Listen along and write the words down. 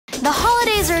The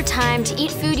holidays are a time to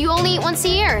eat food you only eat once a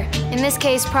year. In this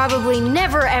case, probably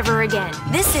never, ever again.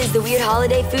 This is the Weird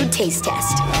Holiday Food Taste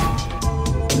Test.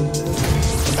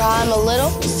 I'm a little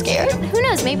scared. Who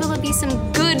knows, maybe there'll be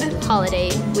some good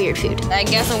holiday weird food. I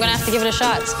guess I'm gonna have to give it a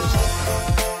shot.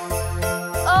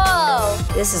 Oh!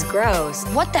 This is gross.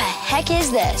 What the heck is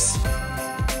this?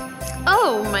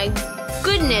 Oh my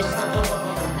goodness.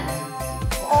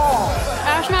 Oh!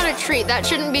 That's not a treat. That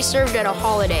shouldn't be served at a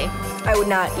holiday. I would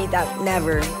not eat that,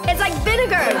 never. It's like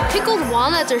vinegar! Pickled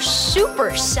walnuts are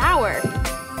super sour.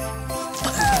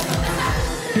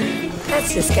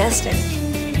 That's disgusting.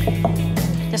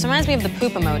 This reminds me of the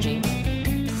poop emoji.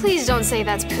 Please don't say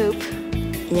that's poop.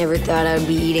 Never thought I would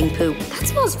be eating poop. That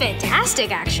smells fantastic,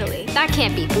 actually. That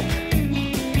can't be poop.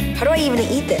 How do I even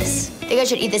eat this? I think I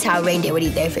should eat this how a reindeer would eat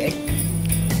their food.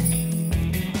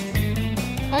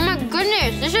 Oh my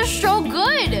goodness, this is so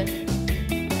good.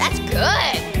 That's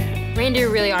good. Reindeer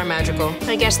really are magical.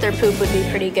 I guess their poop would be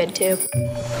pretty good too.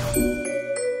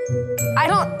 I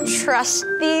don't trust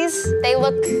these. They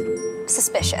look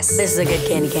suspicious. This is a good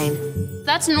candy cane.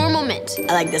 That's normal mint.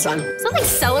 I like this one. Is that like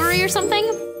celery or something?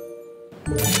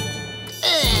 Ugh.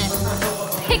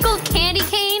 Pickled candy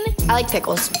cane? I like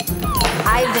pickles.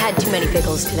 I've had too many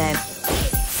pickles today.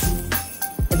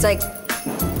 It's like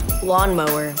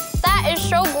lawnmower. That is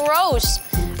so gross.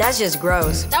 That's just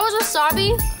gross. That was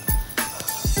wasabi?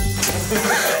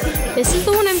 This is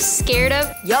the one I'm scared of.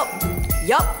 Yup.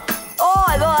 Oh,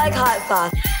 I don't like hot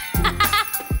sauce.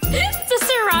 It's a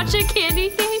sriracha candy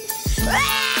cane.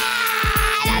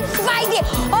 That's spicy!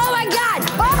 Oh my God!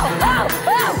 Oh!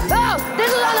 This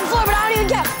is on the floor, but I don't even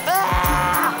care.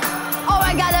 Oh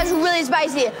my God, that's really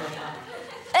spicy.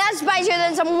 That's spicier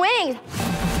than some wings.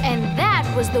 And that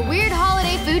was the Weird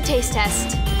Holiday Food Taste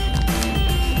Test.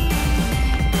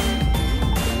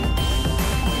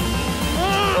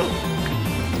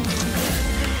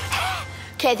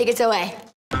 Okay, I think it's away.